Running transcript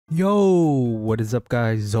Yo, what is up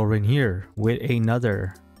guys? Zorin here with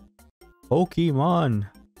another Pokemon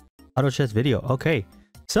Auto Chess video. Okay,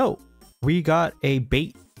 so we got a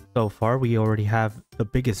bait so far. We already have the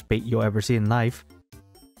biggest bait you'll ever see in life.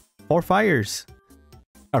 4 fires.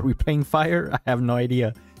 Are we playing fire? I have no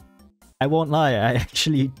idea. I won't lie, I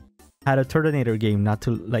actually had a Turtonator game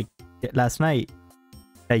last night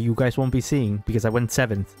that you guys won't be seeing because I went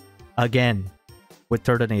 7th again with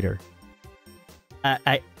Turtonator.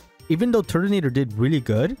 I even though Turtonator did really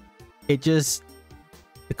good, the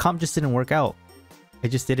comp just didn't work out. It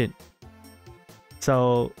just didn't.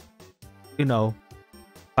 So, you know,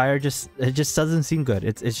 fire it just doesn't seem good.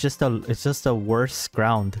 It's just a worse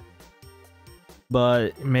ground.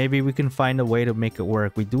 But maybe we can find a way to make it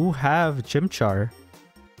work. We do have Chimchar,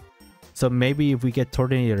 so maybe if we get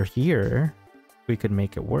Turtonator here, we could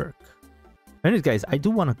make it work. Anyways, guys, I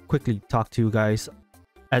do want to quickly talk to you guys.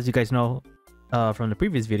 As you guys know, from the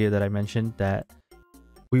previous video that I mentioned, that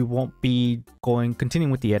we won't be continuing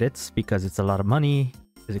with the edits because it's a lot of money,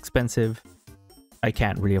 it's expensive, I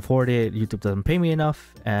can't really afford it, YouTube doesn't pay me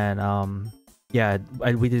enough, and yeah,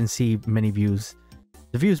 we didn't see many views.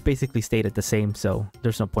 The views basically stayed at the same, so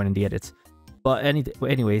there's no point in the edits. But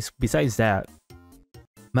anyways, besides that,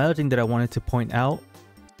 my other thing that I wanted to point out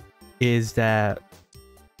is that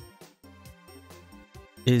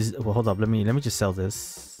well, hold up, let me just sell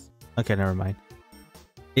this. Okay, never mind.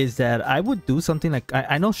 Is that I would do something like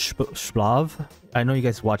I know Splav. I know you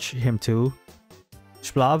guys watch him too.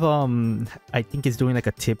 Splav, I think is doing like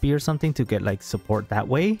a Tippy or something to get like support that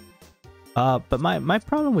way. But my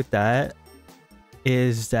problem with that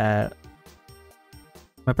is that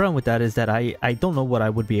I don't know what I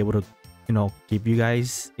would be able to, you know, give you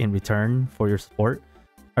guys in return for your support.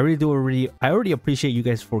 I already appreciate you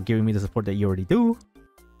guys for giving me the support that you already do.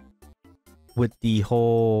 With the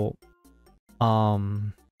whole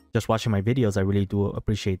just watching my videos, I really do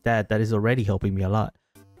appreciate that. That is already helping me a lot.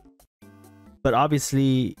 But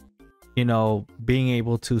obviously, you know, being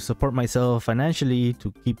able to support myself financially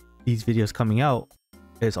to keep these videos coming out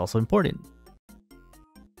is also important.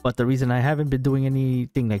 But the reason I haven't been doing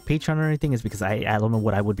anything like Patreon or anything is because I don't know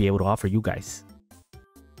what I would be able to offer you guys.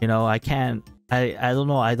 You know, I don't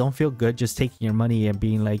know, I don't feel good just taking your money and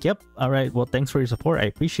being like, yep, all right, well, thanks for your support, I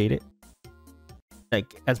appreciate it.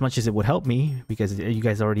 Like, as much as it would help me, because you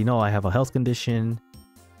guys already know I have a health condition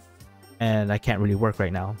and I can't really work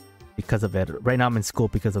right now because of it. Right now I'm in school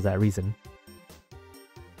because of that reason.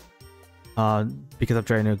 Because I'm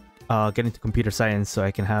trying to get into computer science so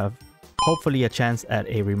I can have hopefully a chance at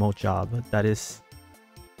a remote job. That is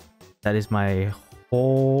my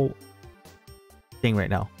whole thing right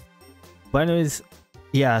now. But anyways,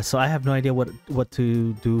 yeah, so I have no idea what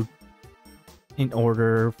to do in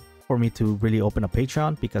order for me to really open a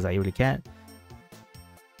Patreon, because I really can't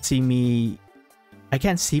see me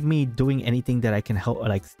doing anything that I can help,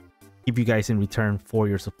 like, give you guys in return for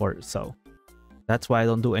your support. So that's why I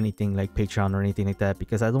don't do anything like Patreon or anything like that,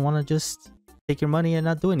 because I don't want to just take your money and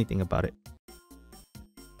not do anything about it.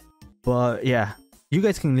 But yeah, you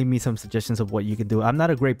guys can leave me some suggestions of what you can do. I'm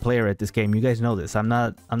not a great player at this game, you guys know this. I'm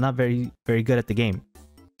not very good at the game,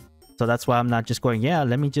 so that's why I'm not just going, yeah,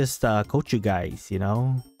 let me just coach you guys, you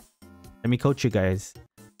know. Let me coach you guys,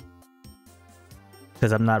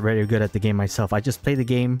 because I'm not very good at the game myself. I just play the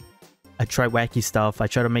game, I try wacky stuff, I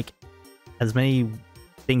try to make as many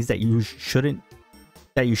things that you shouldn't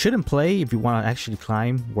play if you want to actually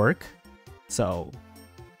climb work. So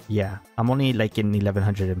yeah, I'm only like in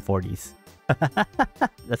 1140s.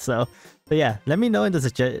 That's so. But yeah, let me know in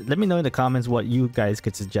the comments what you guys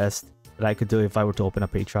could suggest that I could do if I were to open a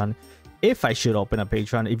Patreon. If I should open a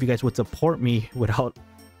Patreon, if you guys would support me without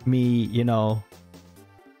me, you know,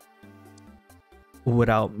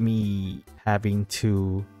 without me having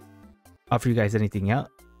to offer you guys anything out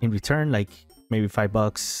in return, like maybe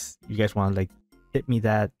 $5. You guys want to like hit me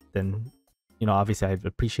that, then, you know, obviously I'd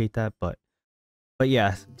appreciate that. But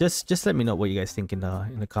yeah, just let me know what you guys think in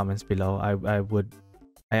the comments below. I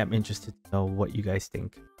am interested to know what you guys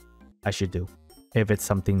think I should do, if it's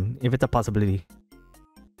a possibility.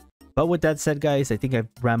 But with that said, guys, I think I've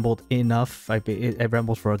rambled enough. I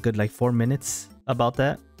rambled for a good like 4 minutes about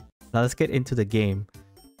that. Now let's get into the game.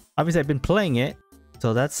 Obviously, I've been playing it,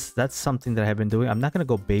 so that's something that I've been doing. I'm not gonna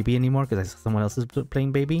go baby anymore because someone else is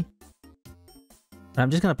playing baby. I'm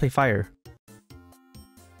just gonna play fire.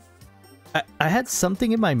 I had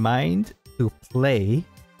something in my mind to play,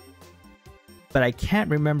 but I can't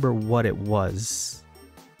remember what it was.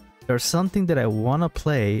 There's something that I want to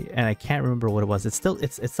play and I can't remember what it was.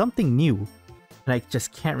 It's something new and I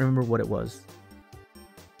just can't remember what it was.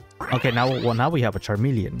 Okay, now we have a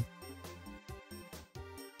Charmeleon.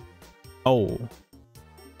 Oh.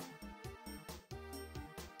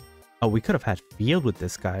 Oh, we could have had field with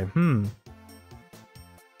this guy.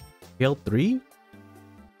 Field 3?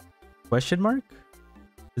 Question mark?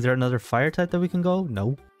 Is there another fire type that we can go?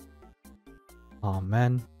 No. Oh,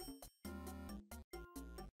 man.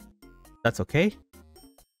 That's okay.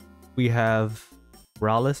 We have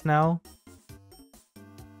Rallis now.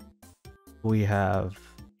 We have...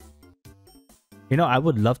 You know, I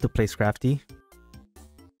would love to play Scrafty.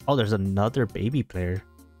 Oh, there's another baby player.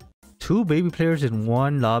 2 baby players in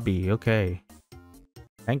 1 lobby. Okay.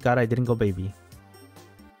 Thank God I didn't go baby.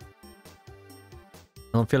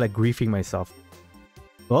 I don't feel like griefing myself.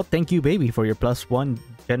 Well, thank you, baby, for your +1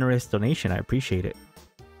 generous donation. I appreciate it.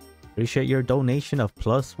 Appreciate your donation of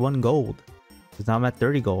 +1 gold. Because now I'm at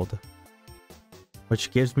 30 gold.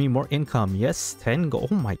 Which gives me more income. Yes, 10 gold.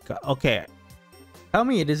 Oh my god. Okay. Tell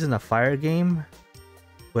me it isn't a fire game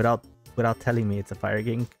without telling me it's a fire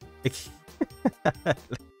game.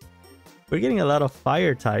 We're getting a lot of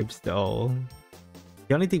fire types though.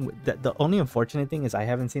 The only thing, the only unfortunate thing is I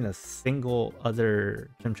haven't seen a single other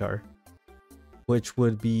Chimchar, which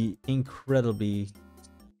would be incredible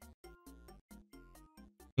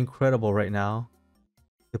right now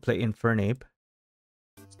to play Infernape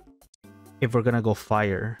if we're gonna go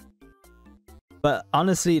fire. But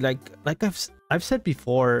honestly, like I've said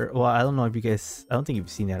before, well, I don't know if you guys, I don't think you've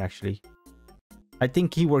seen that actually. I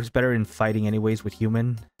think he works better in fighting anyways with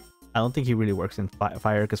human. I don't think he really works in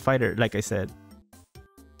fire, because fighter, like I said,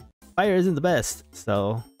 fire isn't the best,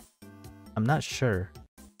 so I'm not sure.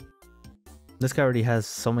 This guy already has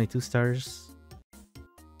so many 2 stars.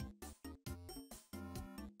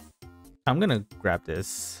 I'm gonna grab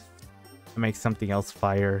this and make something else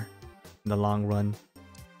fire in the long run.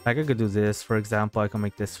 Like I could do this, for example. I can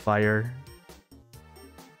make this fire.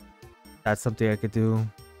 That's something I could do.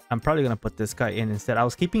 I'm probably gonna put this guy in instead. I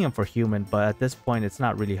was keeping him for human, but at this point it's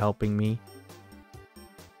not really helping me.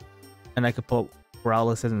 And I could put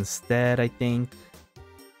Growlithe instead, I think.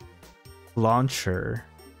 Launcher.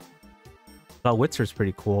 Well, Witzer's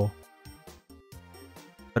pretty cool.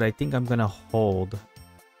 But I think I'm gonna hold.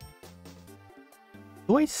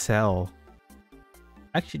 Do I sell?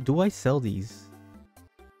 Actually, do I sell these?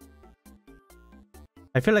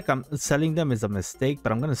 I feel like I'm selling them is a mistake,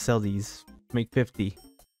 but I'm gonna sell these. Make 50.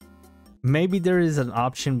 Maybe there is an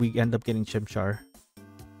option we end up getting Chimchar.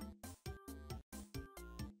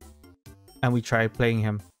 And we try playing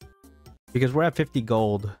him. Because we're at 50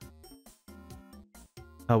 gold.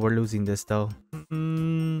 Oh, we're losing this though.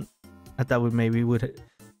 I thought we maybe would.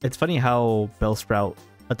 It's funny how Bellsprout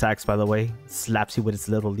attacks, by the way. Slaps you with its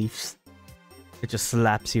little leaves. It just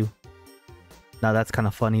slaps you. Now that's kind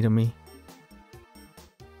of funny to me.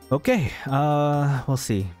 Okay, we'll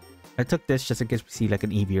see. I took this just in case we see like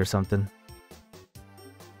an Eevee or something.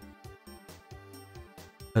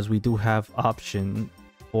 Because we do have option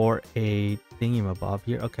for a thingamabob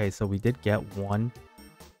here. Okay, so we did get one.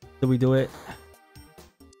 Did we do it?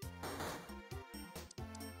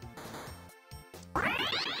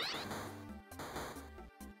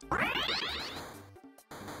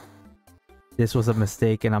 This was a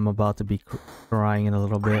mistake and I'm about to be crying in a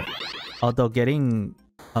little bit. Although getting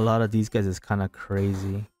a lot of these guys is kind of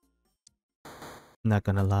crazy. Not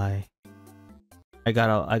gonna lie. I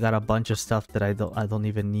got a bunch of stuff that I don't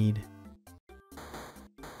even need.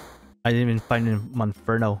 I didn't even find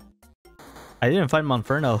Monferno. I didn't find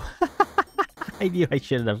Monferno. I knew I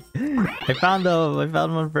should have. I found him. I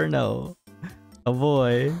found Monferno. Oh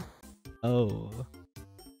boy. Oh.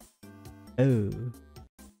 Oh.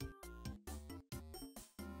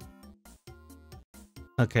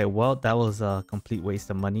 Okay, well, that was a complete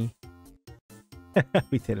waste of money.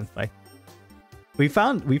 We didn't fight. We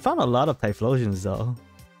found a lot of Typhlosions though.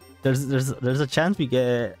 There's a chance we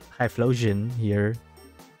get Typhlosion here.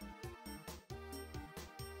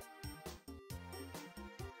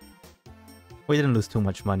 We didn't lose too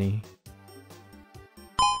much money.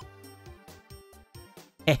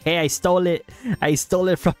 Hey, I stole it. I stole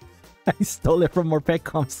it from Morpeko.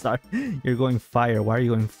 Comstar. You're going fire. Why are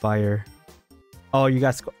you going fire? Oh, you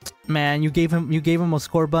got man, you gave him a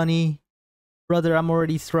score bunny. Brother, I'm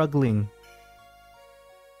already struggling.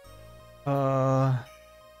 I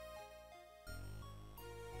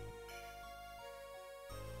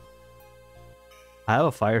have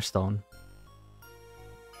a Firestone.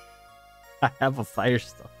 I have a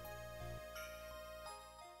Firestone.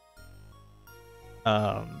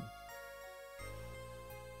 I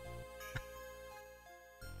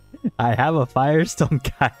have a Firestone,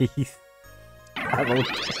 guys. I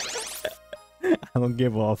don't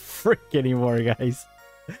give a frick anymore, guys.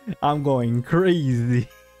 I'm going crazy.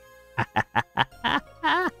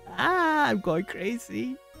 I'm going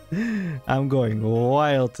crazy. I'm going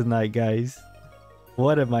wild tonight, guys.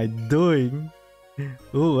 What am I doing?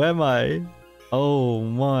 Who am I? Oh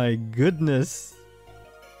my goodness.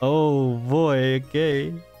 Oh boy,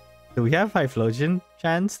 okay. Do we have Hyplosion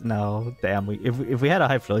chance? No, damn. If we had a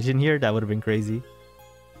Hyplosion here, that would have been crazy.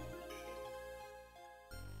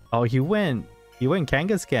 Oh, he went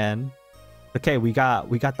Kangaskhan. Okay, we got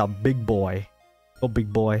the big boy. Oh,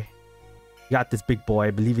 big boy. You got this, big boy.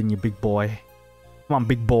 I believe in you, big boy. Come on,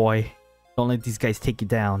 big boy. Don't let these guys take you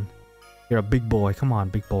down. You're a big boy. Come on,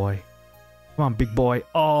 big boy. Come on, big boy.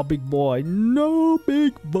 Oh, big boy. No,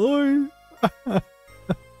 big boy.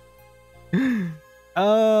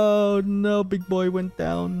 Oh, no, big boy went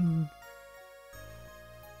down.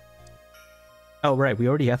 Oh, right. We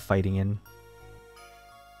already have fighting in.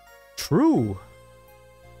 True.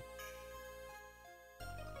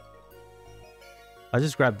 I'll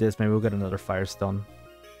just grab this. Maybe we'll get another Firestone.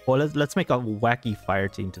 Well, let's make a wacky fire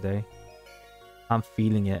team today. I'm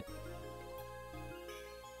feeling it.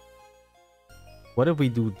 What if we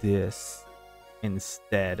do this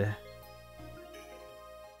instead?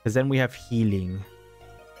 Because then we have healing.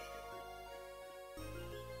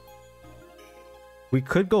 We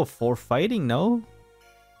could go for fighting, no?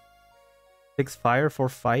 6 fire for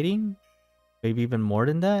fighting? Maybe even more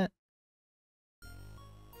than that?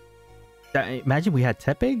 Imagine we had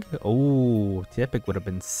Tepig? Oh, Tepig would have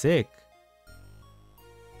been sick.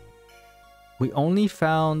 We only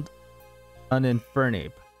found an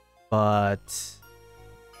Infernape, but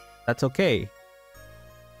that's okay.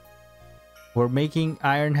 We're making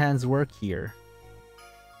Iron Hands work here.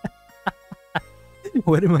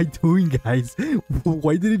 What am I doing, guys?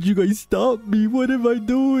 Why didn't you guys stop me? What am I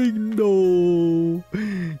doing? No.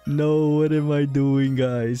 No, what am I doing,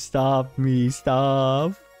 guys? Stop me.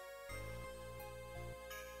 Stop.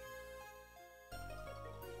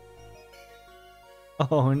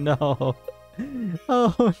 Oh, no.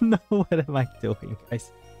 Oh, no. What am I doing,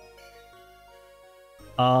 guys?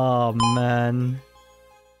 Oh, man.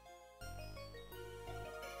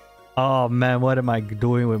 Oh man, what am I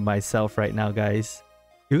doing with myself right now, guys?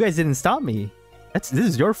 You guys didn't stop me. This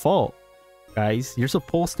is your fault, guys. You're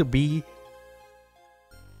supposed to be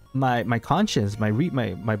my conscience, my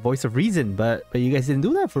voice of reason, but you guys didn't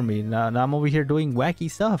do that for me. Now I'm over here doing wacky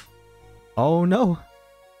stuff. Oh no.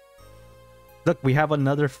 Look, we have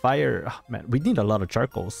another fire. Oh, man, we need a lot of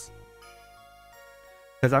charcoals.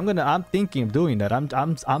 Cuz I'm thinking of doing that.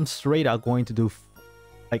 I'm straight out going to do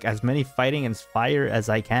like as many fighting and fire as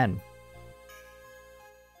I can.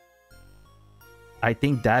 I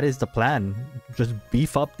think that is the plan. Just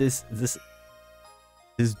beef up this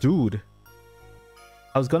dude.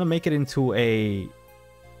 I was gonna make it into a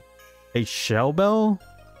shell bell,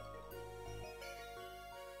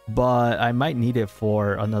 but I might need it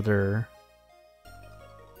for another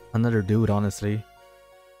dude, honestly.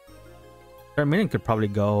 Charmeleon could probably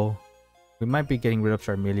go. We might be getting rid of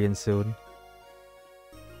Charmeleon soon.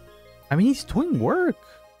 I mean, he's doing work.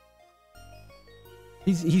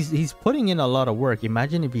 He's putting in a lot of work.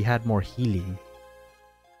 Imagine if he had more healing.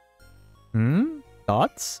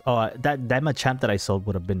 Thoughts? Oh, that Machamp that I sold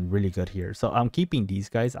would have been really good here. So I'm keeping these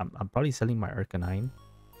guys. I'm probably selling my Arcanine.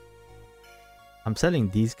 I'm selling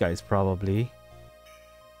these guys probably.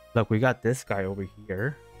 Look, we got this guy over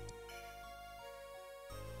here.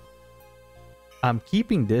 I'm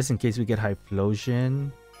keeping this in case we get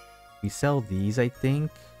Hyplosion. We sell these, I think.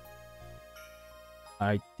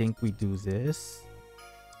 I think we do this.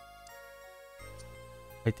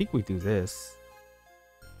 I think we do this.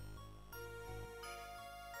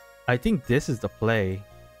 I think this is the play.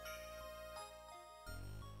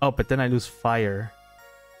 Oh, but then I lose fire.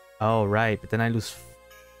 Oh, right. But then I lose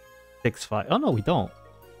 6 fire. Oh, no, we don't.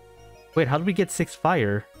 Wait, how did we get 6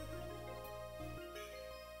 fire?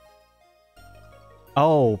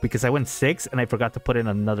 Oh, because I went 6 and I forgot to put in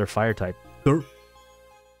another fire type. Derp.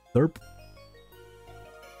 Derp.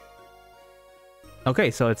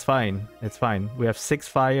 Okay, so it's fine. It's fine. We have 6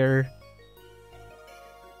 fire.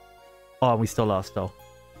 Oh, we still lost though.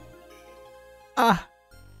 Ah!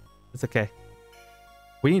 It's okay.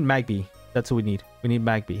 We need Magby. That's what we need. We need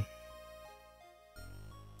Magby.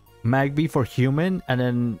 Magby for human, and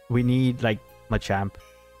then we need like Machamp.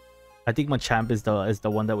 I think Machamp is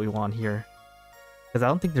the one that we want here. Because I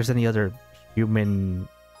don't think there's any other human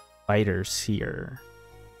fighters here.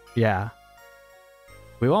 Yeah.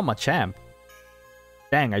 We want Machamp.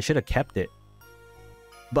 Dang, I should have kept it.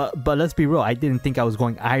 But let's be real, I didn't think I was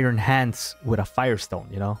going Iron Hands with a Firestone,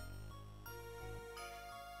 you know?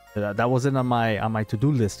 That wasn't on my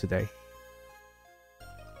to-do list today.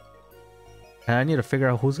 And I need to figure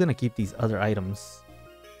out who's gonna keep these other items.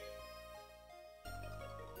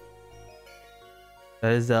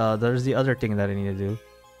 There's the other thing that I need to do.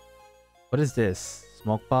 What is this?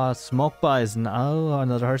 Smoke Paw? Smoke Paw is no,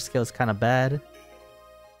 another hard scale is kind of bad.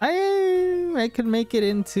 I could make it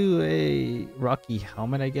into a Rocky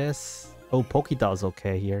helmet, I guess. Oh, Poketail's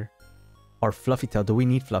okay here. Or Fluffy Tail. Do we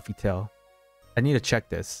need Fluffy Tail? I need to check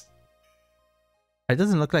this. It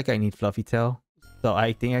doesn't look like I need Fluffy Tail. So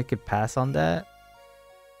I think I could pass on that.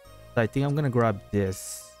 So I think I'm gonna grab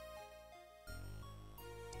this.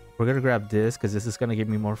 We're gonna grab this because this is gonna give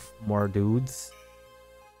me more dudes.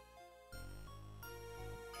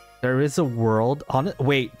 There is a world on it.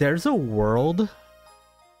 Wait, there's a world.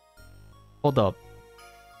 Hold up.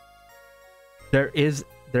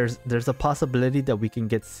 There's a possibility that we can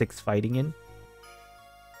get 6 fighting in.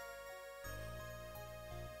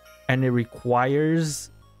 And it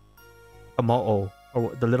requires Komodo,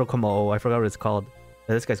 or the little Komodo. I forgot what it's called.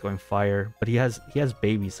 This guy's going fire, but he has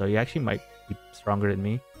babies, so he actually might be stronger than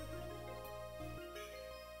me.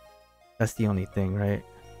 That's the only thing, right?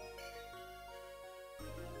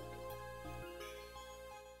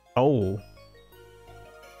 Oh.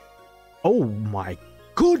 Oh my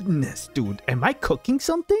goodness, dude. Am I cooking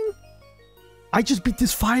something? I just beat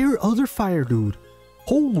this other fire dude.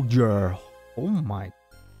 Hold your... Oh my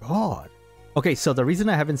god. Okay, so the reason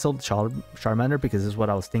I haven't sold Charmander, because this is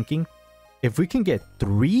what I was thinking. If we can get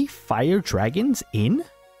 3 fire dragons in...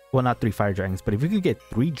 Well, not 3 fire dragons, but if we could get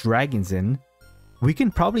 3 dragons in, we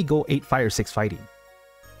can probably go 8 fire, 6 fighting.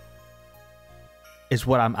 Is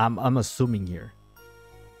what I'm assuming here.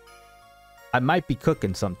 I might be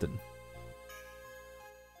cooking something.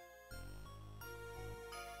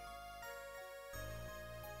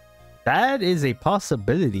 That is a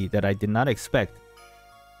possibility that I did not expect.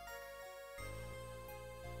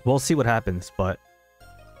 We'll see what happens, but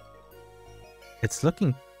it's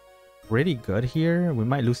looking pretty good here. We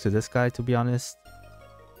might lose to this guy, to be honest.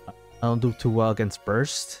 I don't do too well against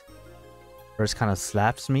Burst. Burst kind of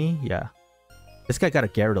slaps me. Yeah. This guy got a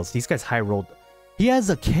Gyarados. These guys high rolled. He has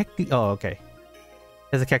a Kecleon. Oh, okay.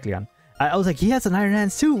 He has a Kecleon. I was like, he has an Iron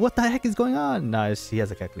Hands too. What the heck is going on? Nice. He has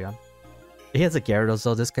a Kecleon. He has a Gyarados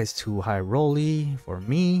though. This guy's too high rolly for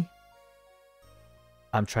me.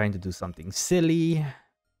 I'm trying to do something silly.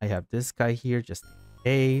 I have this guy here just in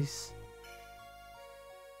case.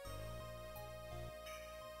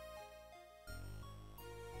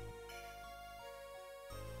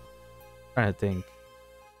 Trying to think.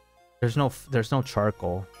 There's no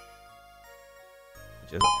charcoal.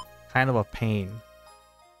 Which is kind of a pain.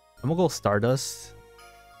 I'm gonna go Stardust.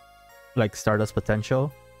 Like Stardust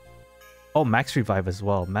potential. Oh, Max Revive as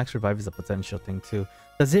well. Max Revive is a potential thing too.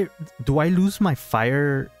 Do I lose my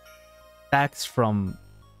fire stacks from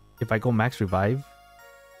if I go Max Revive?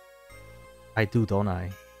 I do, don't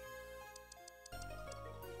I?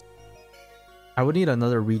 I would need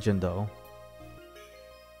another region though.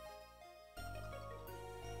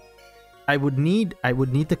 I would need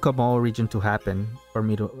the Komodo region to happen for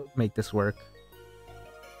me to make this work.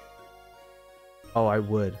 Oh, I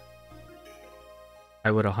would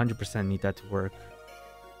 100% need that to work.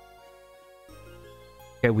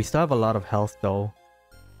 Okay, we still have a lot of health though.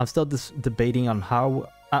 I'm still debating on how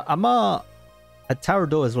at Tower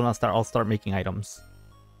Do is when I'll start making items.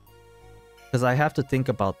 Because I have to think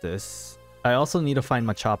about this. I also need to find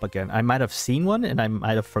Machop again. I might have seen one and I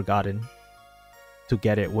might have forgotten to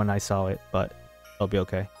get it when I saw it, but it'll be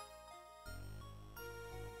okay.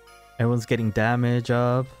 Everyone's getting damage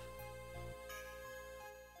up.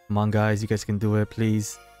 Come on, guys. You guys can do it,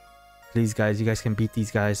 please. Please, guys. You guys can beat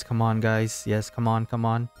these guys. Come on, guys. Yes, come on, come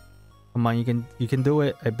on. Come on, you can do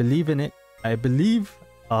it. I believe in it. I believe.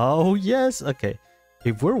 Oh, yes. Okay.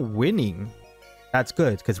 If we're winning, that's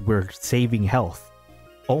good because we're saving health.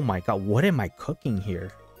 Oh my god, what am I cooking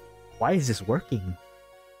here? Why is this working?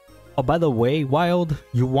 Oh, by the way, Wild,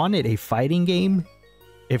 you wanted a fighting game?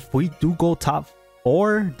 If we do go top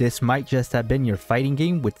 4, this might just have been your fighting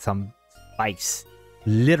game with some spice.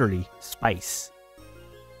 Literally, spice.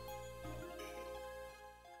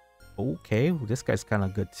 Okay, well, this guy's kind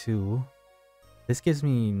of good too. This gives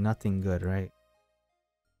me nothing good, right?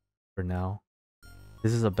 For now.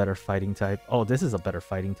 This is a better fighting type. Oh, this is a better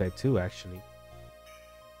fighting type too, actually.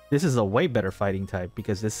 This is a way better fighting type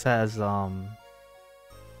because this has, Oh,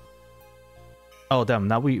 damn.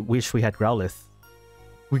 Now we wish we had Growlithe.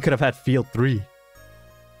 We could have had Field 3.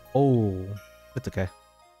 Oh, it's okay.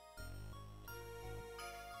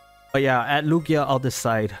 But yeah, at Lugia, I'll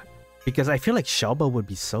decide. Because I feel like Shelba would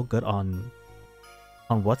be so good on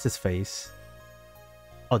what's-his-face.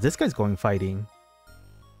 Oh, this guy's going fighting.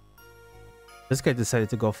 This guy decided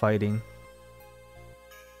to go fighting.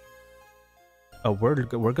 Oh,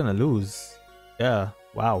 we're gonna lose. Yeah,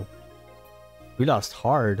 wow. We lost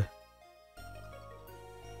hard.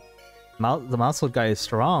 The mouse guy is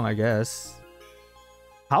strong, I guess.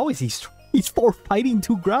 How is he strong? He's 4 fighting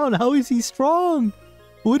 2 ground. How is he strong?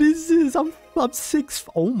 What is this? I'm 6.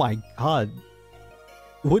 Oh my god.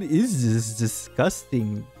 What is this?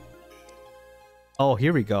 Disgusting. Oh,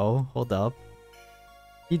 here we go. Hold up.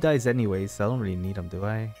 He dies anyways, so I don't really need him, do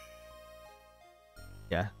I?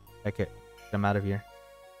 Yeah, heck it. Get him out of here.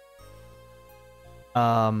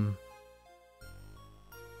 Because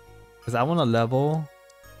I want to level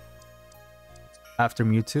after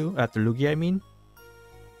Mewtwo, after Lugia, I mean.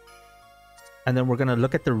 And then we're going to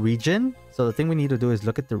look at the region. So the thing we need to do is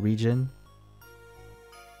look at the region.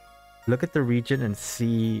 Look at the region and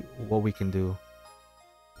see what we can do.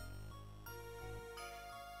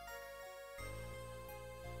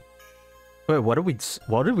 Wait, what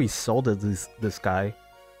did we sold to this guy?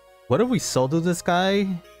 What did we sold to this guy?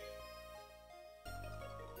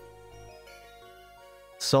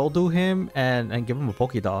 Sold to him and give him a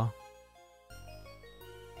Pokédoll.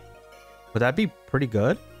 Would that be pretty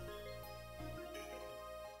good?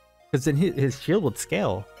 Because then his shield would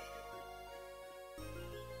scale.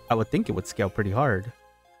 I would think it would scale pretty hard.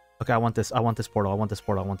 Okay, I want this portal. I want this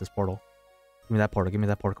portal. I want this portal. Give me that portal. Give me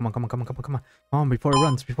that portal. Come on, come on, come on, come on, come on. Come on, before it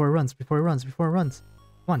runs, before it runs, before it runs, before it runs.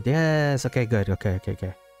 Come on, yes. Okay, good. Okay, okay,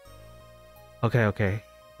 okay. Okay, okay.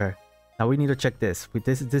 Okay. Now we need to check this.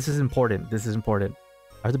 This is important. This is important.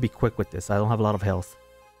 I have to be quick with this. I don't have a lot of health.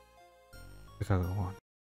 Okay, go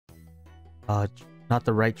on. Not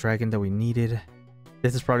the right dragon that we needed.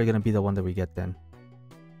 This is probably gonna be the one that we get then.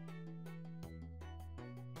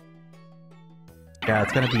 Yeah,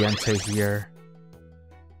 it's gonna be Entei here.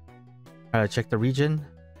 Check the region.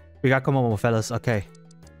 We got Komomo, fellas. Okay.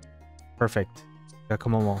 Perfect. We got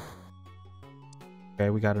Komomo. Okay,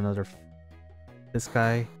 we got another... This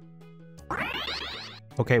guy.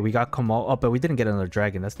 Okay, we got Komomo. Oh, but we didn't get another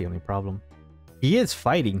dragon. That's the only problem. He is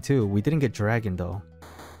fighting too. We didn't get dragon though.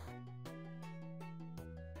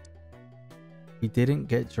 We didn't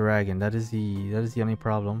get dragon. That is the only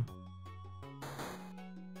problem.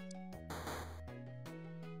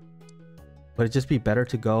 Would it just be better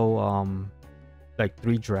to go like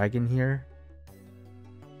 3 dragon here?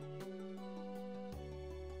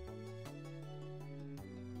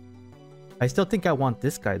 I still think I want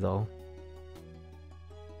this guy though.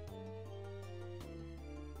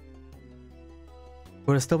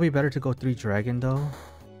 Would it still be better to go 3 dragon though?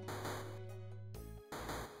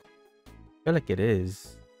 I feel like it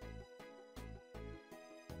is.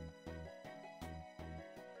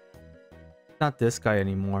 Not this guy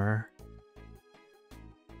anymore.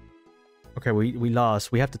 Okay, we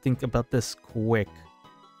lost. We have to think about this quick.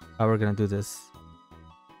 How we're gonna do this.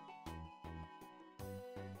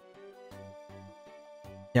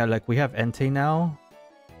 Yeah, like we have Entei now.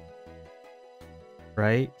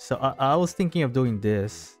 Right? So I was thinking of doing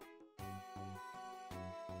this.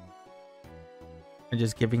 And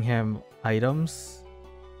just giving him items.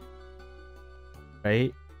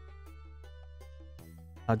 Right?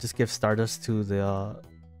 I'll just give Stardust to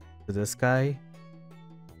this guy.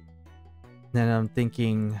 Then I'm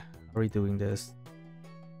thinking, how are we doing this?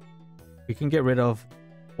 We can get rid of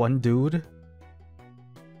one dude.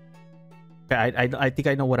 Okay, I think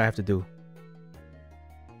I know what I have to do.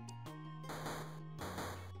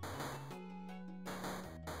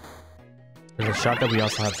 There's a shot that we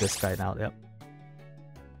also have this guy now. Yep.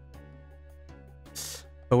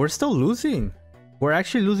 But we're still losing. We're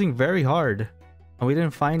actually losing very hard. And we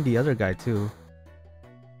didn't find the other guy too.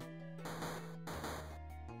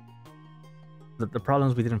 The problem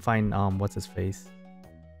is we didn't find what's his face.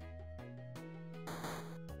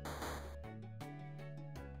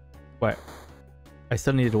 What? I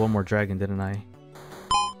still needed one more dragon, didn't I?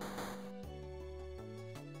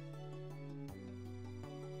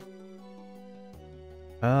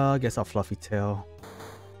 I guess I'll Fluffy Tail.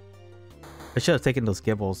 I should have taken those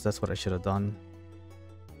Gibbles. That's what I should have done.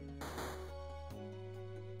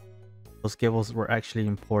 Those Gibbles were actually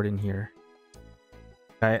important here.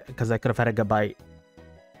 Because I could have had a good bite.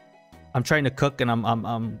 I'm trying to cook and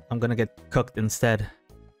I'm gonna get cooked instead.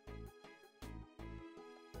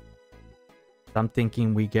 I'm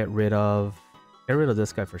thinking we get rid of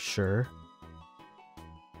this guy for sure.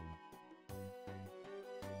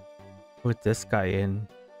 Put this guy in.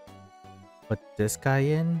 Put this guy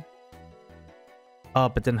in. Oh,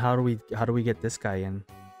 but then how do we get this guy in?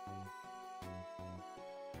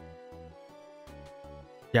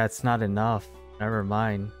 Yeah, it's not enough. Never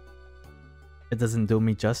mind. It doesn't do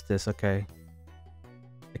me justice. Okay.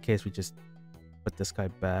 In the case we just put this guy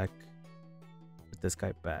back. Put this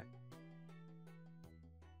guy back.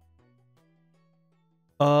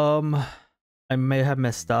 I may have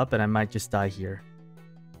messed up and I might just die here.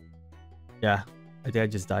 Yeah, I think I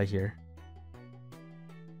just died here.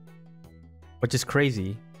 Which is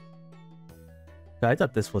crazy. I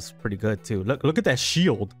thought this was pretty good too. Look at that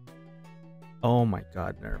shield. Oh my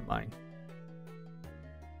god, never mind.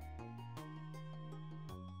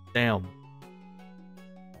 Damn.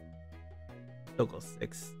 Still go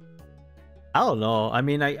 6. I don't know. I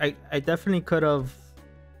mean, I definitely could have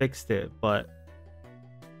fixed it, but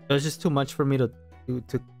it was just too much for me to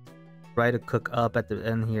try to cook up at the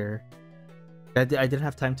end here. I didn't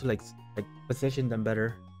have time to like position them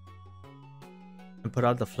better and put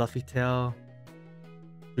out the fluffy tail.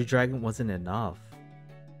 3 dragon wasn't enough.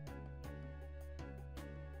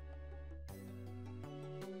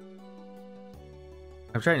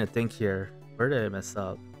 I'm trying to think here. Where did I mess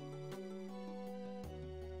up?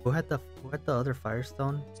 Who had the other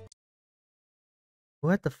firestone? Who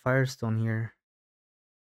had the firestone here?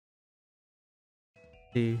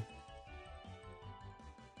 See.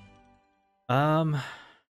 Oh,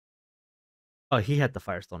 he had the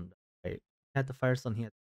firestone. Right. He had the firestone. He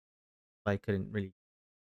had. I couldn't really.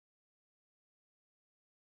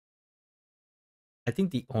 I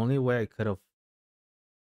think the only way I could have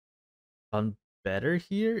done better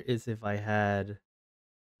here is if I had.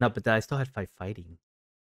 No, but I still had 5 fighting.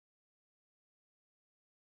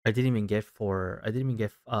 I didn't even get 4. I didn't even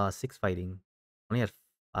get 6 fighting. I only had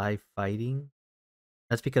 5 fighting.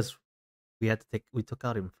 That's because we took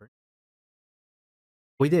out Inferno.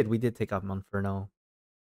 We did take out Monferno.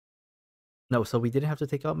 No, so we didn't have to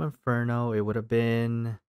take out Monferno. It would have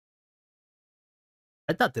been.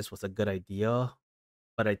 I thought this was a good idea,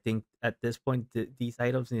 but I think at this point these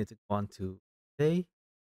items needed to go on to Entei.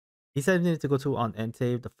 These items needed to go to on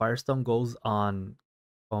Entei. The Firestone goes on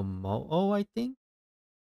Komodo, I think,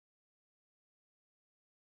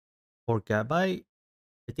 or Gabite.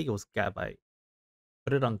 I think it was Gabite.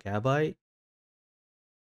 Put it on Gabite.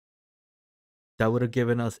 That would have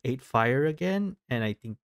given us 8 fire again, and I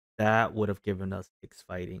think that would have given us 6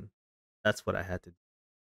 fighting. That's what I had to do.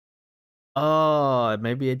 Oh,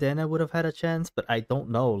 maybe then I would have had a chance, but I don't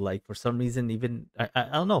know. Like for some reason, even I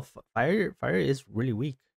don't know. Fire is really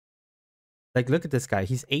weak. Like look at this guy.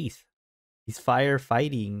 He's 8th. He's fire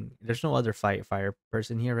fighting. There's no other fire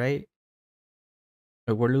person here, right?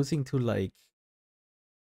 But we're losing to like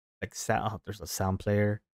sound. Oh, there's a sound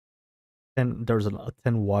player. And there's a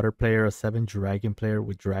 10 water player, a 7 dragon player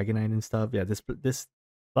with Dragonite and stuff. Yeah, this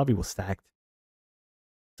lobby was stacked.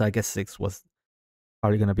 So I guess 6 was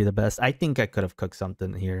probably gonna be the best. I think I could have cooked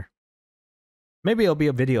something here. Maybe it'll be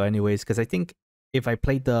a video anyways, because I think if I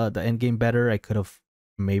played the end game better, I could have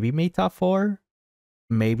maybe made top 4.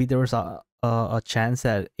 Maybe there was a chance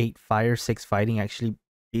at 8 fire, 6 fighting actually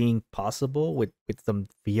being possible with some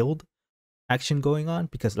field action going on.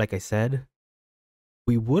 Because like I said,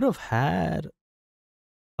 we would have had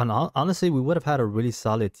honestly, we would have had a really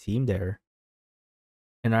solid team there.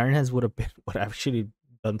 And Iron Hands would have been what actually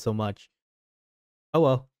done so much. Oh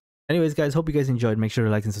well. Anyways, guys, hope you guys enjoyed. Make sure to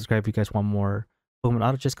like and subscribe if you guys want more Pokemon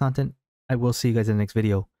Auto Chess content. I will see you guys in the next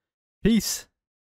video. Peace!